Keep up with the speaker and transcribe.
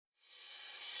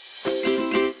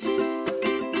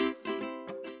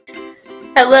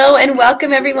Hello and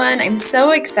welcome, everyone. I'm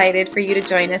so excited for you to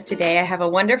join us today. I have a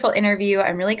wonderful interview.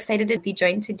 I'm really excited to be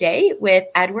joined today with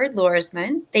Edward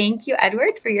Luersman. Thank you,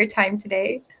 Edward, for your time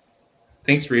today.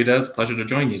 Thanks, Rita. It's a pleasure to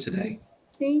join you today.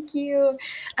 Thank you.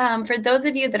 For those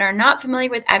of you that are not familiar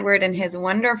with Edward and his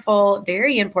wonderful,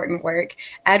 very important work,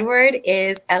 Edward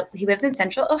he lives in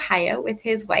Central Ohio with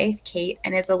his wife, Kate,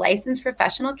 and is a licensed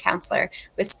professional counselor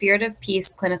with Spirit of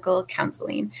Peace Clinical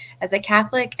Counseling. As a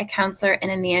Catholic, a counselor,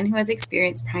 and a man who has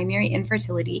experienced primary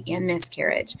infertility and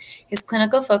miscarriage, his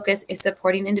clinical focus is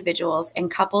supporting individuals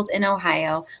and couples in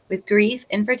Ohio with grief,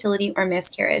 infertility, or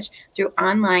miscarriage through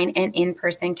online and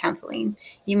in-person counseling.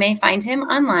 You may find him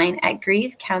online at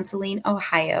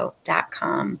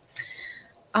griefcounselingohio.com.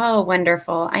 Oh,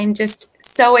 wonderful. I'm just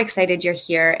so excited you're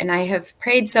here. And I have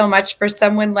prayed so much for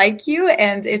someone like you.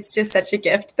 And it's just such a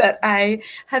gift that I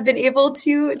have been able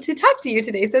to talk to you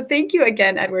today. So thank you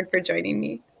again, Edward, for joining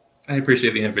me. I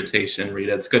appreciate the invitation,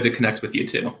 Rita. It's good to connect with you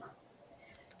too.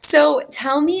 So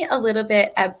tell me a little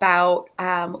bit about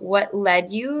what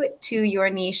led you to your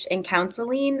niche in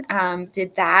counseling.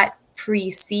 Did that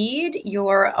precede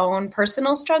your own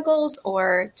personal struggles,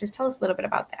 or just tell us a little bit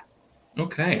about that?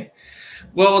 Okay.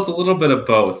 Well, it's a little bit of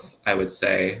both, I would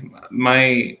say.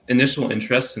 My initial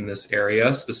interest in this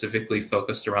area, specifically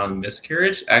focused around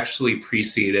miscarriage, actually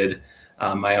preceded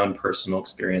my own personal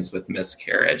experience with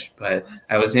miscarriage. But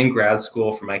I was in grad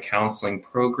school for my counseling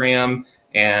program,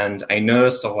 and I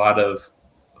noticed a lot of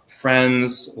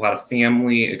friends, a lot of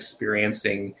family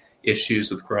experiencing issues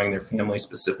with growing their family,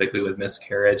 specifically with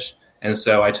miscarriage. And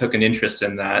so I took an interest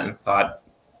in that and thought,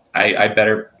 I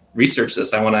better research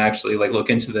this. I want to actually look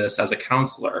into this as a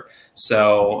counselor.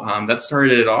 So that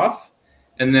started it off.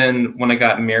 And then when I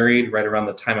got married, right around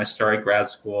the time I started grad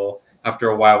school, after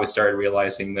a while, we started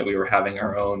realizing that we were having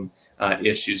our own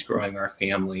issues growing our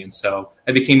family. And so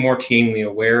I became more keenly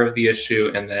aware of the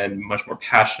issue and then much more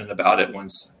passionate about it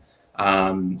once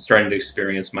starting to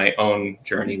experience my own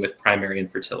journey with primary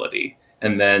infertility.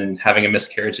 And then having a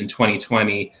miscarriage in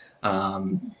 2020,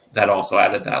 that also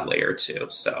added that layer too.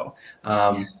 So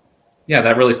yeah,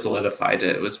 that really solidified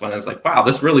it. It was when I was like, wow,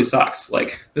 this really sucks.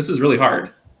 Like, this is really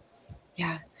hard.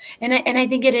 Yeah. And I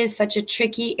think it is such a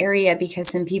tricky area because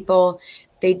some people,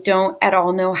 they don't at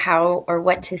all know how or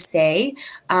what to say.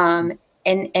 And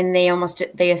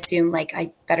they assume like,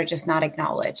 I better just not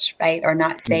acknowledge, right? Or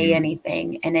not say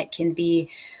anything. And it can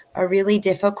be a really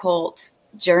difficult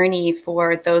journey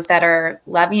for those that are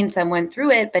loving someone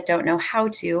through it, but don't know how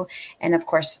to. And of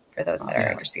course, for those that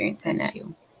are experiencing it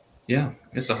too. Yeah,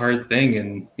 it's a hard thing.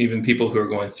 And even people who are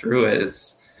going through it,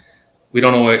 we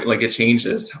don't know what, it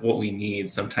changes what we need.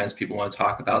 Sometimes people want to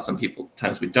talk about,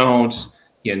 sometimes we don't,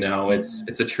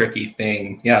 it's a tricky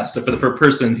thing. Yeah. So for a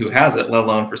person who has it, let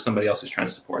alone for somebody else who's trying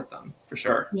to support them, for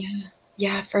sure. Yeah.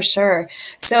 Yeah, for sure.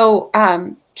 So,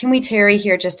 can we tarry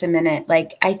here just a minute?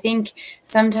 Like, I think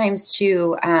sometimes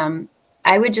too,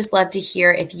 I would just love to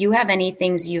hear if you have any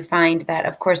things you find that,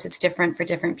 of course, it's different for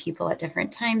different people at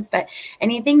different times, but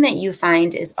anything that you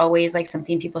find is always like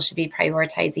something people should be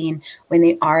prioritizing when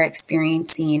they are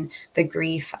experiencing the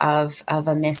grief of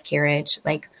a miscarriage.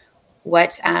 Like,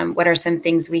 what are some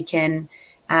things we can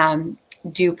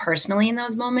do personally in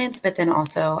those moments, but then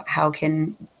also how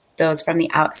can those from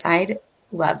the outside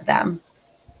love them?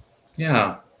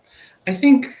 Yeah. I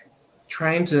think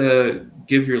trying to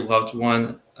give your loved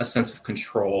one a sense of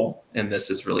control in this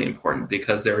is really important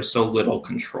because there is so little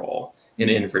control in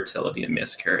infertility and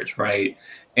miscarriage, right?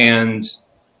 And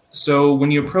so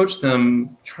when you approach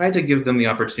them, try to give them the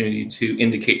opportunity to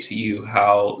indicate to you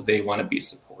how they want to be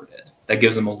supported. That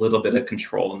gives them a little bit of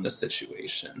control in this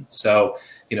situation. So,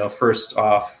 first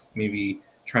off, maybe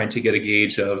trying to get a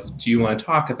gauge of, do you want to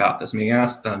talk about this? Maybe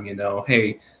ask them,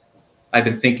 hey, I've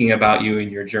been thinking about you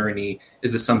and your journey.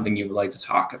 Is this something you would like to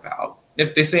talk about?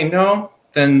 If they say no,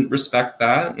 then respect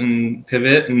that and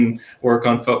pivot and work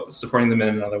on supporting them in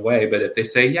another way. But if they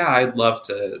say, yeah, I'd love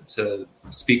to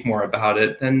speak more about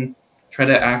it, then try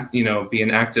to act, be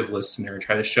an active listener,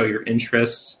 try to show your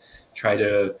interests, try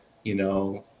to,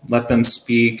 let them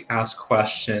speak, ask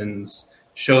questions,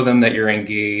 show them that you're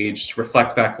engaged,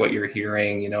 reflect back what you're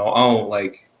hearing,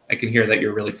 I can hear that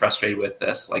you're really frustrated with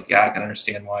this. Like, yeah, I can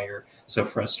understand why you're so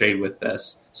frustrated with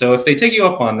this. So if they take you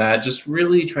up on that, just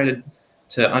really try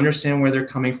to understand where they're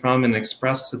coming from and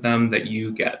express to them that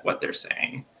you get what they're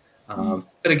saying.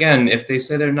 But again, if they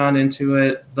say they're not into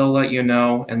it, they'll let you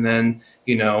know. And then,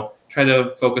 try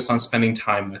to focus on spending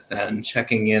time with them,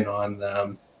 checking in on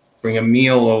them, bring a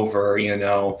meal over,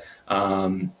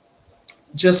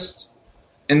 just,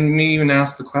 and maybe even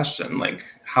ask the question, like,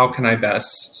 how can I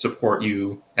best support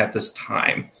you at this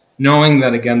time? knowing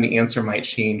that, again, the answer might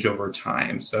change over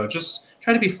time. So just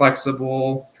try to be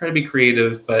flexible, try to be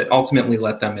creative, but ultimately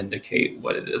let them indicate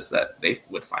what it is that they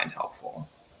would find helpful.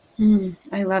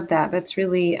 I love that. That's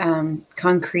really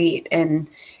concrete, and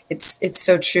it's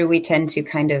so true. We tend to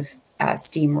kind of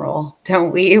steamroll,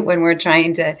 don't we, when we're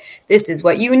trying to, this is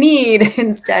what you need,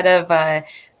 instead of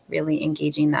really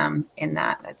engaging them in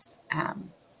that. That's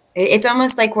it's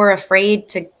almost like we're afraid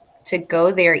to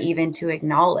go there, even to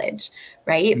acknowledge,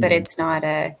 right? But it's not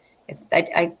a. It's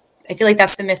I feel like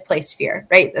that's the misplaced fear,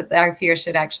 right? That our fear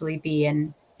should actually be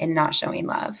in not showing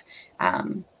love.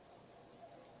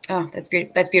 Oh, that's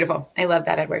beautiful. I love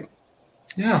that, Edward.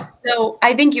 Yeah. So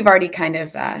I think you've already kind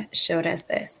of showed us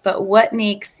this, but what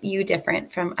makes you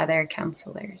different from other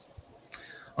counselors?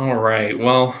 All right.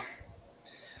 Well,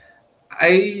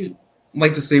 I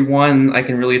like to say, one, I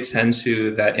can really attend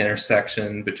to that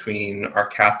intersection between our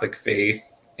Catholic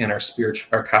faith and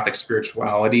our Catholic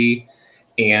spirituality,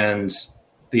 and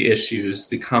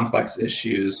the complex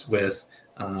issues with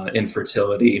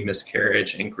infertility,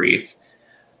 miscarriage, and grief.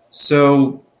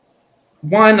 So,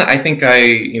 one, I think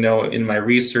in my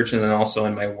research and then also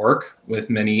in my work with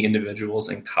many individuals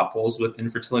and couples with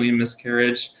infertility and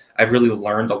miscarriage, I've really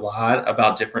learned a lot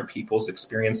about different people's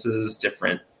experiences,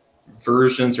 different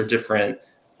versions or different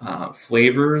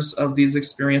flavors of these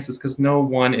experiences, because no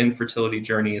one infertility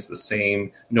journey is the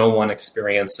same. No one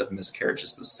experience of miscarriage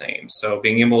is the same. So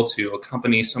being able to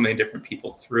accompany so many different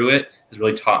people through it has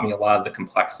really taught me a lot of the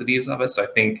complexities of it. So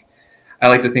I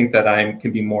like to think that I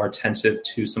can be more attentive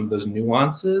to some of those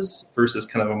nuances versus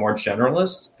kind of a more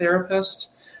generalist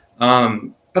therapist.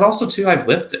 But also too, I've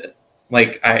lived it.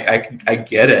 Like I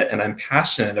get it, and I'm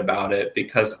passionate about it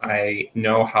because I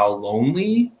know how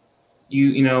lonely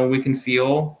we can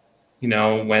feel,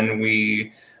 when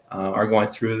we are going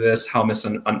through this, how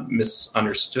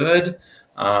misunderstood,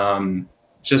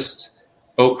 just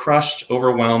crushed,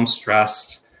 overwhelmed,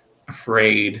 stressed,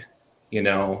 afraid.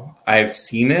 I've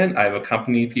seen it, I've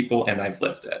accompanied people, and I've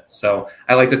lived it. So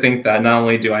I like to think that not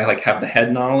only do I like have the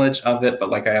head knowledge of it, but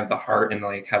like I have the heart and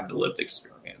like have the lived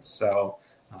experience. So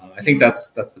I think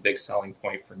that's the big selling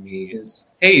point for me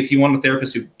is, hey, if you want a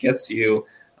therapist who gets you,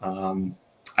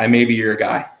 I may be your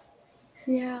guy.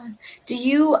 Yeah. Do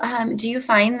you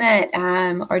find that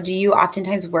or do you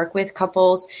oftentimes work with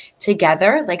couples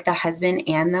together, like the husband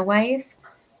and the wife?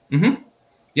 Mm-hmm. Okay.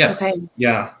 Yes.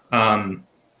 Yeah.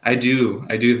 I do.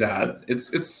 I do that.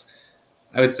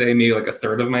 I would say maybe like a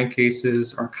third of my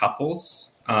cases are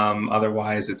couples.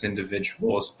 Otherwise, it's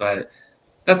individuals. But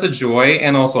that's a joy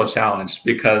and also a challenge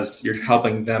because you're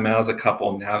helping them as a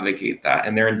couple navigate that.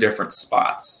 And they're in different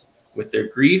spots with their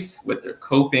grief, with their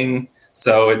coping.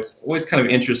 So it's always kind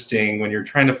of interesting when you're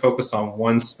trying to focus on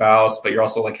one spouse, but you're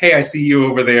also like, hey, I see you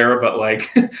over there. But like,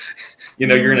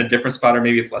 you're in a different spot, or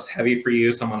maybe it's less heavy for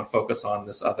you. So I'm going to focus on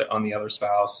the other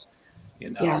spouse.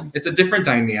 Yeah. It's a different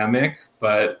dynamic,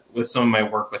 but with some of my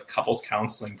work with couples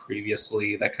counseling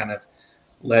previously, that kind of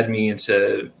led me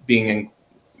into being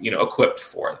equipped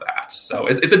for that. So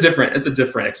it's a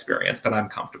different experience, but I'm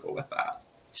comfortable with that.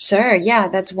 Sure. Yeah,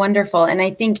 that's wonderful. And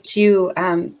I think too,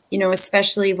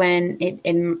 especially when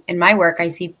in my work, I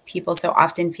see people so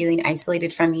often feeling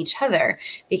isolated from each other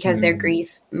because their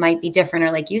grief might be different,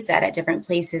 or like you said, at different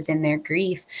places in their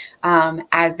grief,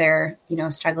 as they're,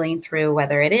 struggling through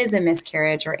whether it is a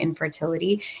miscarriage or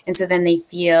infertility. And so then they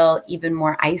feel even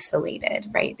more isolated,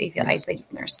 right? They feel Yes. isolated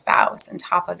from their spouse on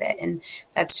top of it. And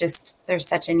there's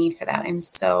such a need for that. I'm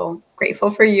so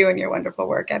grateful for you and your wonderful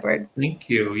work, Edward. Thank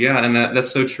you. Yeah, and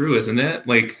that's so true, isn't it?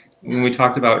 Like when we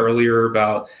talked about earlier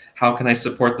about how can I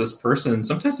support this person,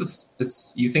 sometimes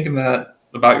it's you think of that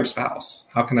about your spouse.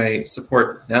 How can I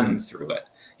support them through it?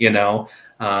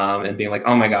 And being like,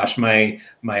 oh my gosh, my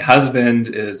husband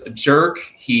is a jerk.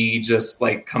 He just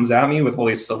like comes at me with all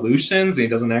these solutions, and he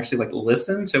doesn't actually like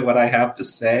listen to what I have to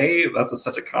say.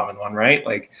 Such a common one, right?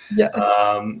 Like, Yes.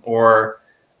 or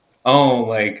oh,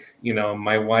 like,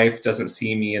 my wife doesn't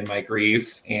see me in my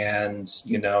grief, and,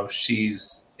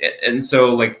 and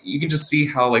so like, you can just see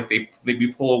how like they maybe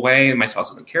pull away, and my spouse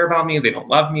doesn't care about me, they don't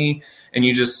love me. And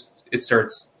it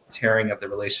starts tearing at the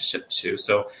relationship too.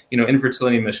 So,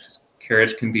 infertility and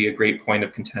miscarriage can be a great point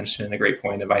of contention, a great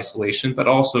point of isolation, but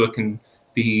also it can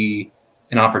be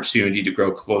an opportunity to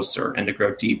grow closer and to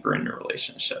grow deeper in your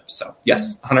relationship. So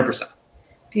yes, 100%.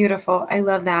 Beautiful. I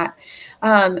love that.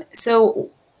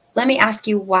 So let me ask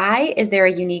you, why is there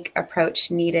a unique approach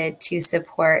needed to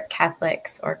support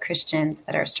Catholics or Christians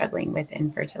that are struggling with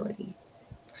infertility?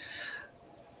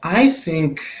 I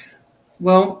think,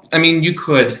 well, I mean, you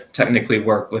could technically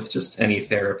work with just any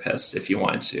therapist if you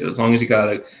wanted to, as long as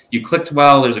you clicked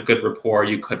well, there's a good rapport,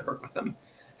 you could work with them.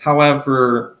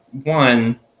 However,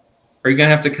 one, are you going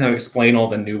to have to kind of explain all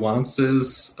the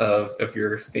nuances of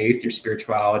your faith, your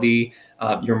spirituality,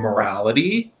 your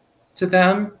morality to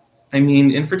them? I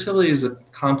mean, infertility is a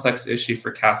complex issue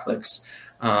for Catholics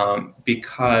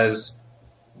because,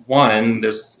 one,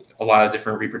 there's a lot of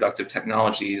different reproductive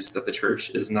technologies that the church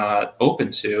is not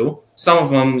open to. Some of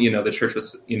them, the church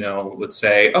would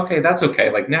say, okay, that's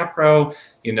okay, like NAPRO,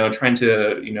 trying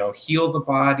to, heal the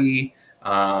body.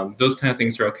 Those kind of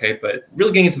things are okay, but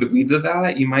really getting into the weeds of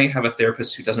that, you might have a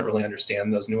therapist who doesn't really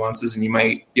understand those nuances, and you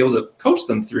might be able to coach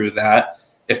them through that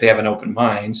if they have an open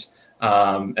mind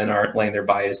and aren't letting their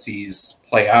biases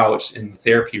play out in the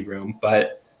therapy room.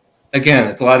 But again,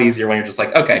 it's a lot easier when you're just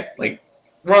like, okay, like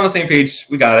we're on the same page,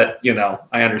 we got it.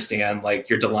 I understand like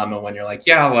your dilemma when you're like,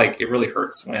 yeah, like it really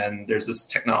hurts when there's this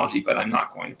technology, but I'm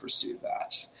not going to pursue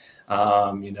that.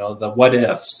 The what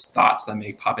ifs thoughts that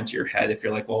may pop into your head if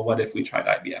you're like, well, what if we tried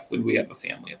IVF? Would we have a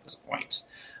family at this point?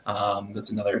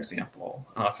 That's another example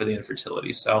for the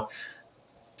infertility. So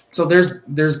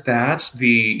there's that,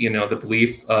 the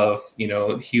belief of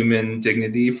human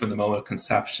dignity from the moment of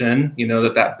conception,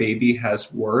 that baby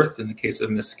has worth in the case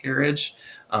of miscarriage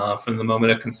from the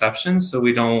moment of conception. So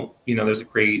we don't, there's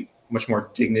much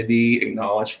more dignity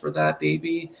acknowledged for that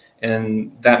baby.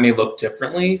 And that may look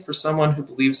differently for someone who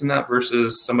believes in that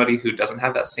versus somebody who doesn't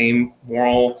have that same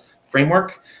moral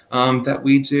framework that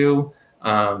we do.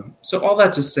 So all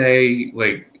that to say,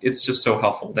 like, it's just so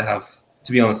helpful to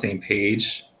be on the same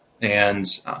page. And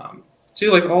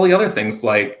to like all the other things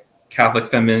like Catholic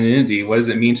femininity, what does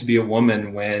it mean to be a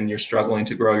woman when you're struggling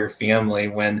to grow your family,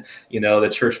 when the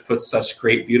church puts such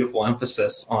great beautiful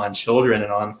emphasis on children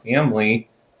and on family?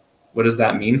 What does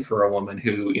that mean for a woman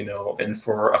who, and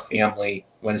for a family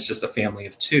when it's just a family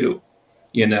of two,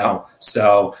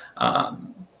 So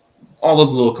all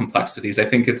those little complexities, I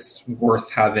think it's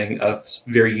worth having a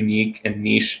very unique and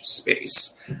niche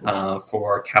space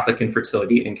for Catholic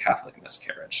infertility and Catholic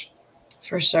miscarriage.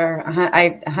 For sure.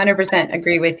 I 100%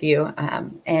 agree with you.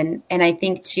 And I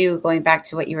think too, going back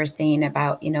to what you were saying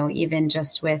about, even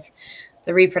just with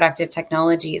the reproductive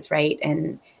technologies, right?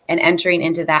 And entering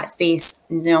into that space,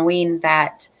 knowing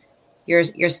that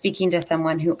you're speaking to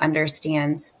someone who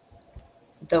understands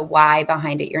the why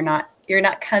behind it. You're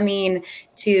not coming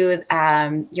to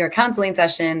your counseling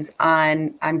sessions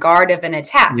on guard of an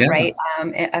attack, Yeah. right?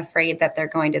 Afraid that they're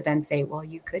going to then say, well,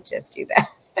 you could just do that.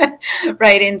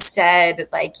 Right. Instead,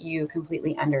 like you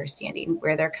completely understanding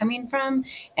where they're coming from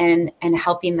and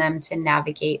helping them to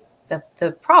navigate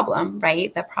the problem,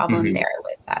 right? The problem there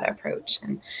with that approach.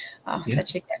 And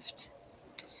such a gift.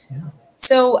 Yeah.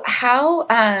 So how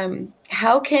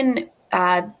can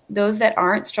those that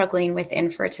aren't struggling with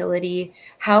infertility,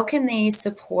 how can they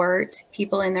support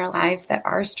people in their lives that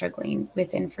are struggling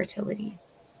with infertility?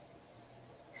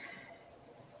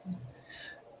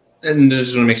 And I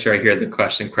just want to make sure I hear the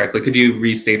question correctly. Could you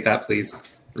restate that,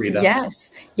 please, Rita?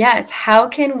 Yes. How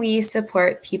can we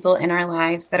support people in our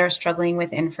lives that are struggling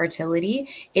with infertility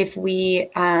if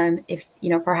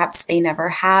perhaps they never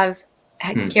have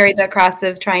carried the cross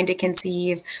of trying to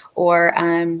conceive, or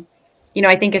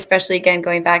I think especially again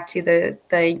going back to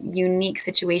the unique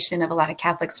situation of a lot of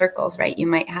Catholic circles, right? You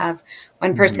might have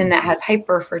one person that has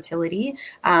hyperfertility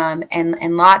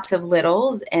and lots of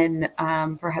littles and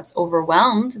perhaps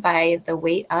overwhelmed by the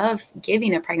weight of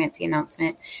giving a pregnancy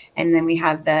announcement, and then we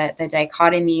have the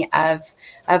dichotomy of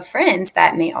friends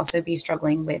that may also be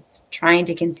struggling with trying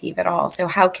to conceive at all. So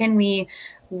how can we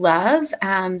love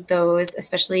those,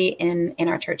 especially in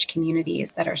our church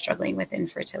communities, that are struggling with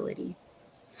infertility?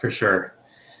 For sure.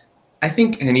 I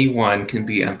think anyone can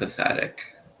be empathetic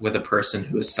with a person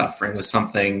who is suffering with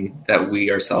something that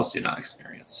we ourselves do not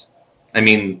experience. I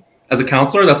mean, as a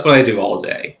counselor, that's what I do all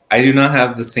day. I do not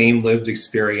have the same lived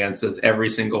experience as every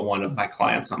single one of my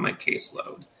clients on my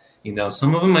caseload.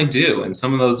 Some of them I do, and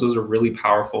some of those are really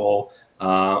powerful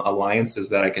alliances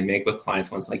that I can make with clients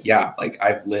when it's like, yeah, like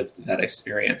I've lived that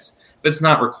experience, but it's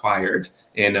not required,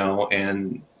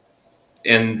 and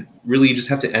really you just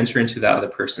have to enter into that other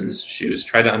person's shoes,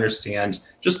 try to understand,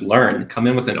 just learn, come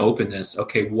in with an openness.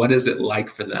 Okay, what is it like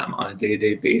for them on a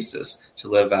day-to-day basis to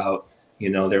live out,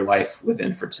 their life with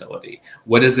infertility?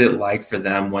 What is it like for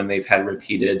them when they've had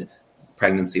repeated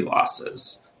pregnancy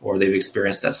losses or they've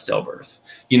experienced that stillbirth?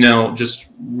 Just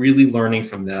really learning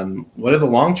from them, what are the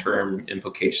long-term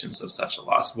implications of such a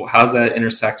loss? Well, how does that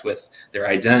intersect with their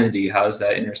identity? How does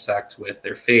that intersect with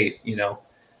their faith?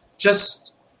 Just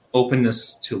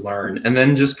openness to learn, and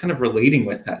then just kind of relating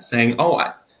with that, saying,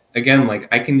 again, like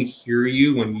I can hear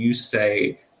you when you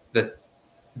say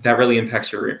that really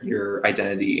impacts your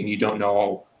identity and you don't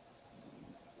know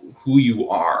who you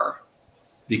are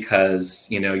because,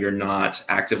 you're not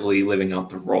actively living out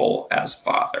the role as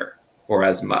father or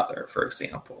as mother, for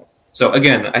example. So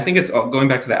again, I think it's going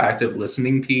back to the active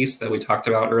listening piece that we talked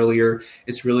about earlier.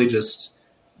 It's really just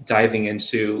diving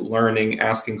into learning,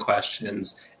 asking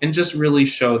questions, and just really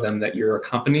show them that you're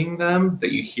accompanying them,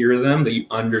 that you hear them, that you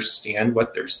understand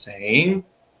what they're saying.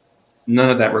 None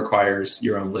of that requires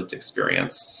your own lived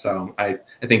experience. So I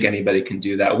think anybody can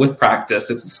do that with practice.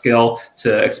 It's a skill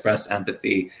to express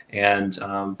empathy, and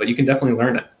but you can definitely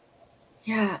learn it.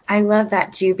 Yeah, I love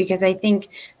that too, because I think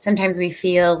sometimes we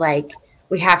feel like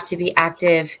we have to be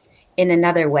active in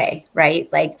another way,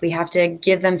 right? Like we have to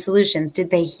give them solutions. Did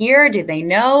they hear? Did they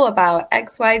know about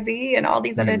XYZ and all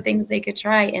these other Mhm. things they could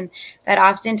try? And that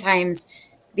oftentimes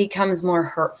becomes more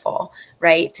hurtful,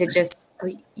 right? To just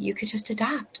you could just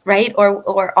adopt, right?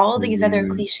 Or all these other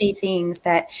Mhm. cliche things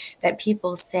that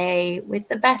people say with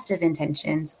the best of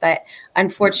intentions, but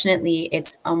unfortunately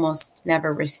it's almost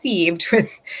never received with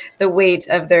the weight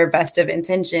of their best of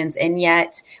intentions. And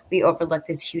yet we overlook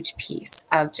this huge piece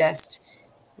of just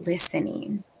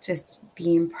listening, just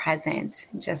being present,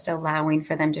 just allowing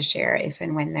for them to share if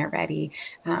and when they're ready.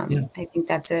 Yeah. I think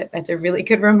that's a really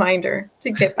good reminder to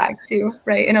get back to,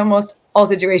 right? In almost all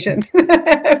situations,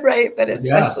 right? But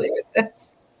especially Yes. with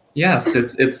this. Yes,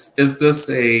 it's is this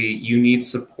a you need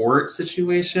support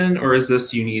situation, or is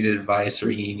this you need advice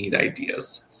or you need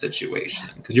ideas situation?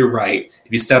 Because you're right.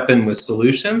 If you step in with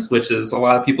solutions, which is a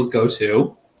lot of people's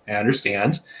go-to, I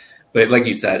understand. But like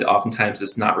you said, oftentimes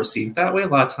it's not received that way. A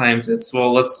lot of times it's,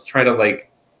 well, let's try to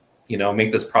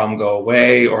make this problem go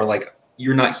away, or like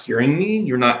you're not hearing me,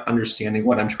 you're not understanding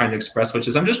what I'm trying to express, which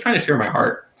is I'm just trying to share my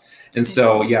heart. And Right.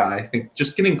 so, yeah, I think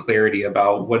just getting clarity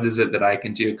about what is it that I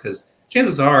can do, because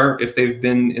chances are, if they've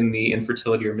been in the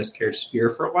infertility or miscarriage sphere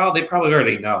for a while, they probably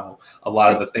already know a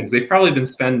lot of Right. the things. They've probably been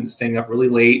staying up really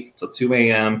late till 2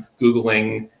 a.m.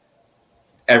 Googling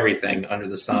everything under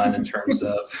the sun in terms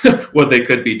of what they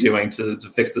could be doing to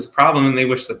fix this problem, and they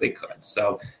wish that they could.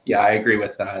 So, yeah, I agree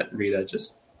with that, Rita.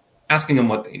 Just asking them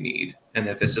what they need. And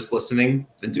if it's just listening,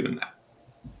 then doing that.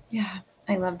 Yeah,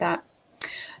 I love that.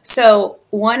 So,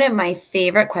 one of my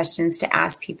favorite questions to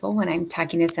ask people when I'm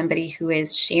talking to somebody who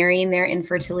is sharing their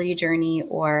infertility journey,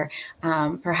 or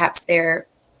perhaps their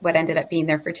what ended up being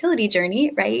their fertility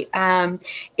journey, right,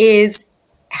 is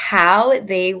how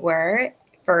they were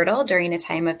fertile during a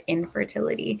time of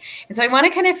infertility. And so, I want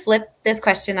to kind of flip this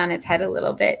question on its head a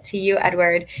little bit to you,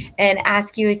 Edward, and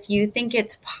ask you if you think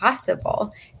it's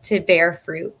possible to bear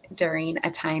fruit during a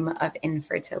time of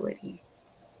infertility.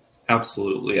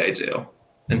 Absolutely, I do.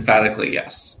 Emphatically,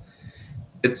 yes.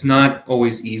 It's not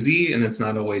always easy and it's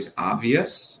not always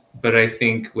obvious, but I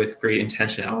think with great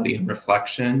intentionality and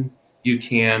reflection, you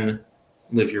can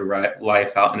live your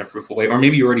life out in a fruitful way, or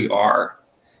maybe you already are,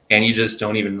 and you just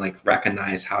don't even like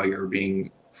recognize how you're being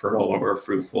fertile or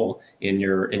fruitful in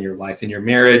your life, in your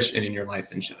marriage, and in your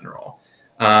life in general.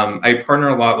 I partner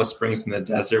a lot with Springs in the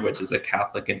Desert, which is a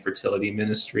Catholic infertility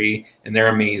ministry, and they're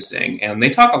amazing. And they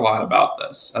talk a lot about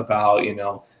this, about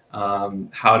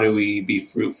how do we be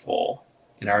fruitful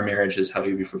in our marriages, how do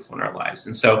we be fruitful in our lives.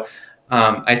 And so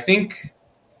I think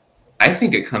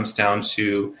it comes down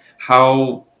to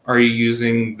how are you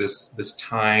using this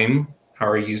time? How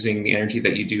are you using the energy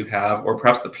that you do have, or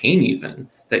perhaps the pain even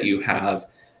that you have,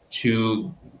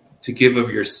 to to give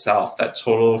of yourself, that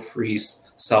total free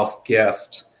self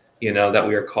gift, that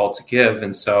we are called to give.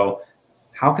 And so,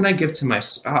 how can I give to my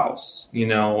spouse?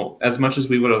 As much as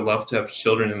we would have loved to have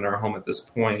children in our home at this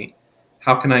point,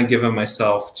 how can I give of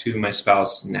myself to my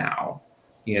spouse now?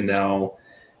 You know,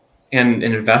 and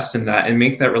invest in that and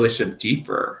make that relationship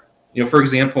deeper. For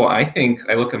example, I think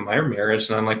I look at my marriage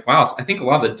and I'm like, wow, I think a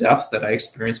lot of the depth that I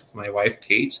experience with my wife,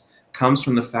 Kate, comes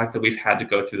from the fact that we've had to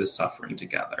go through this suffering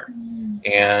together. Mm,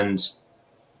 And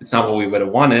it's not what we would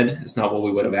have wanted. It's not what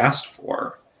we would have asked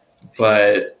for.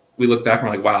 But we look back and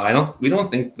we're like, wow, we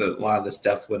don't think that a lot of this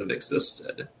depth would have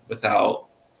existed without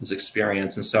this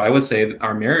experience. And so I would say that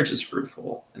our marriage is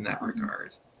fruitful in that mhm.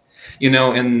 regard.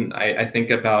 And I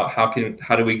think about how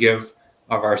do we give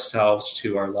of ourselves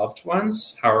to our loved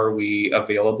ones? How are we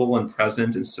available and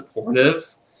present and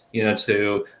supportive,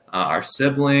 to our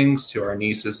siblings, to our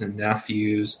nieces and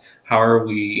nephews? How are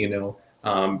we,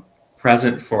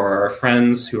 present for our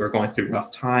friends who are going through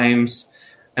rough times?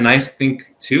 And I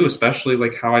think too, especially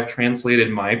like how I've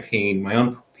translated my pain, my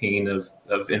own pain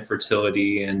of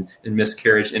infertility and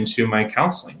miscarriage into my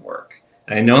counseling work.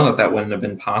 And I know that that wouldn't have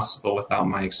been possible without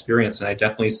my experience. And I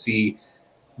definitely see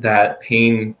that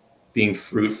pain being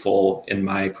fruitful in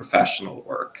my professional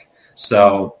work.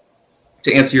 So,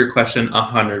 to answer your question,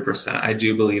 100%, I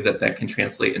do believe that that can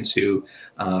translate into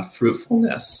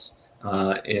fruitfulness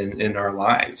in our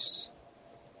lives.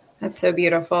 That's so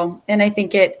beautiful. And I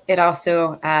think it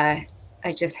also, I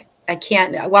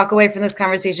can't walk away from this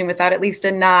conversation without at least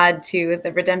a nod to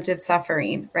the redemptive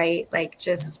suffering, right? Like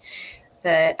just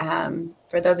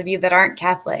for those of you that aren't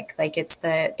Catholic, like it's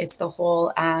the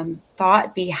whole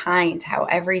thought behind how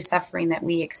every suffering that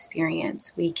we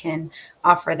experience, we can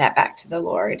offer that back to the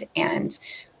Lord and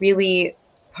really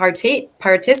participate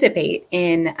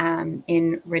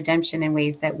in redemption in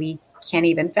ways that we can't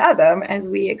even fathom as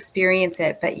we experience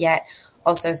it, but yet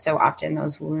also so often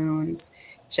those wounds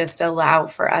just allow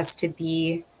for us to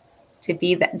be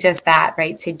that, just that,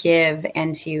 right? To give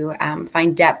and to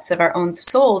find depths of our own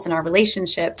souls and our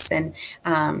relationships, and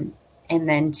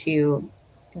then to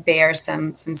bear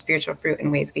some spiritual fruit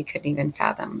in ways we couldn't even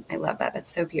fathom. I love that.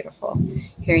 That's so beautiful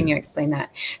hearing you explain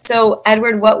that. So,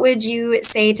 Edward, what would you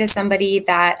say to somebody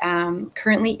that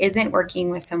currently isn't working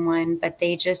with someone, but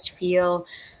they just feel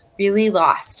really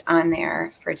lost on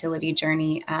their fertility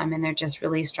journey, and they're just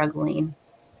really struggling?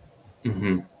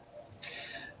 Mm-hmm.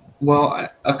 Well,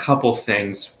 a couple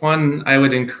things. One, I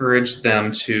would encourage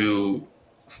them to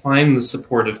find the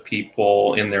supportive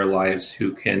people in their lives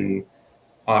who can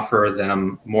offer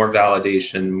them more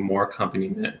validation, more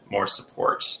accompaniment, more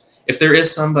support. If there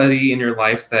is somebody in your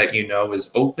life that you know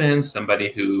is open,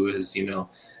 somebody who is,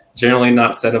 generally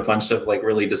not said a bunch of like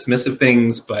really dismissive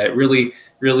things, but really,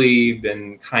 really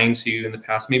been kind to you in the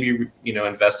past, maybe,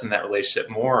 invest in that relationship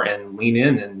more and lean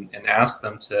in and ask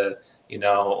them to,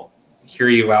 hear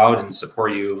you out and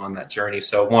support you on that journey.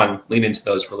 So one, lean into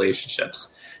those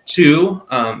relationships. Two,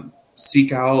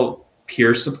 seek out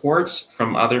peer support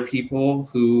from other people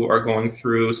who are going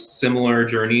through similar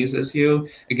journeys as you.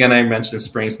 Again, I mentioned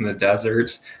Springs in the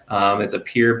Desert. It's a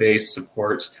peer-based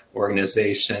support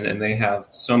organization, and they have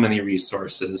so many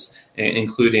resources,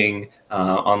 including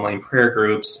online prayer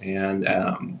groups and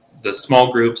the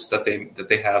small groups that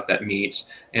they have that meet,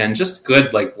 and just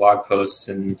good like blog posts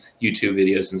and YouTube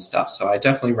videos and stuff. So I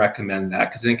definitely recommend that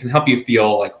because it can help you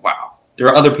feel like, wow, there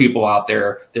are other people out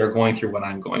there that are going through what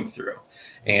I'm going through,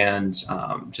 and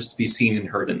just to be seen and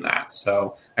heard in that.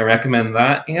 So I recommend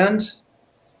that. And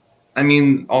I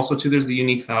mean, also too, there's the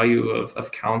unique value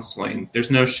of counseling.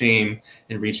 There's no shame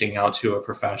in reaching out to a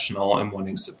professional and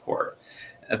wanting support.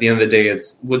 At the end of the day,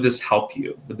 it's, would this help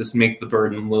you? Would this make the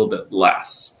burden a little bit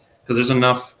less? Because there's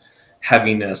enough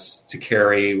heaviness to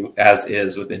carry as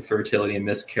is with infertility and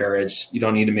miscarriage. You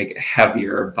don't need to make it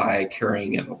heavier by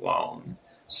carrying it alone.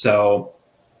 So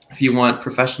if you want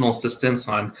professional assistance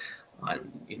on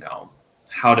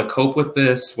how to cope with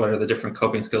this, what are the different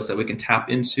coping skills that we can tap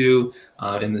into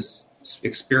in this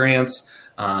experience,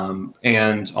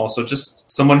 and also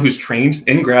just someone who's trained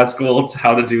in grad school to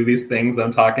how to do these things that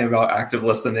I'm talking about, active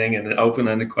listening and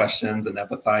open-ended questions and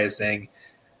empathizing,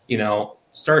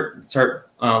 start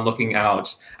looking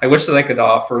out. I wish that I could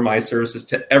offer my services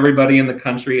to everybody in the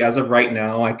country. As of right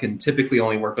now, I can typically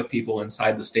only work with people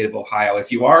inside the state of Ohio. If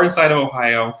you are inside of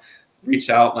Ohio, reach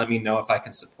out, let me know if I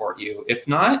can support you. If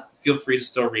not, feel free to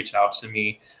still reach out to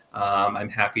me. I'm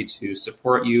happy to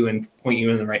support you and point you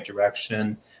in the right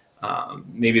direction.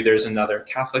 Maybe there's another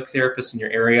Catholic therapist in your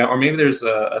area, or maybe there's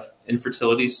a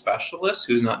infertility specialist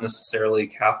who's not necessarily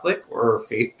Catholic or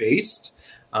faith-based.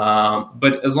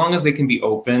 But as long as they can be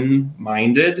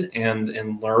open-minded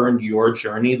and learn your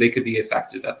journey, they could be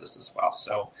effective at this as well.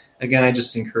 So again, I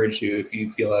just encourage you, if you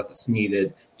feel that it's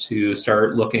needed, to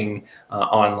start looking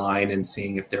online and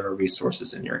seeing if there are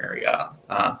resources in your area,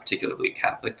 particularly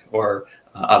Catholic or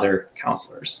other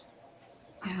counselors.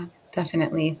 Yeah,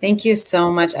 definitely. Thank you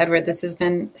so much, Edward. This has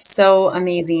been so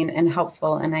amazing and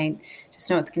helpful, and I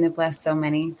just know it's going to bless so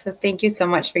many. So thank you so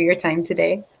much for your time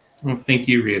today. Well, thank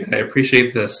you, Rita. I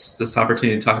appreciate this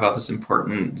opportunity to talk about this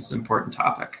important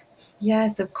topic.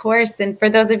 Yes, of course. And for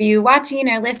those of you watching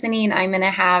or listening, I'm going to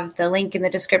have the link in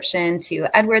the description to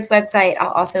Edward's website.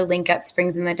 I'll also link up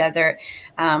Springs in the Desert.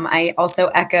 I also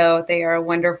echo they are a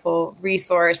wonderful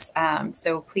resource.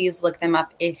 So please look them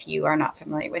up if you are not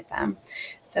familiar with them.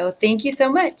 So thank you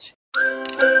so much.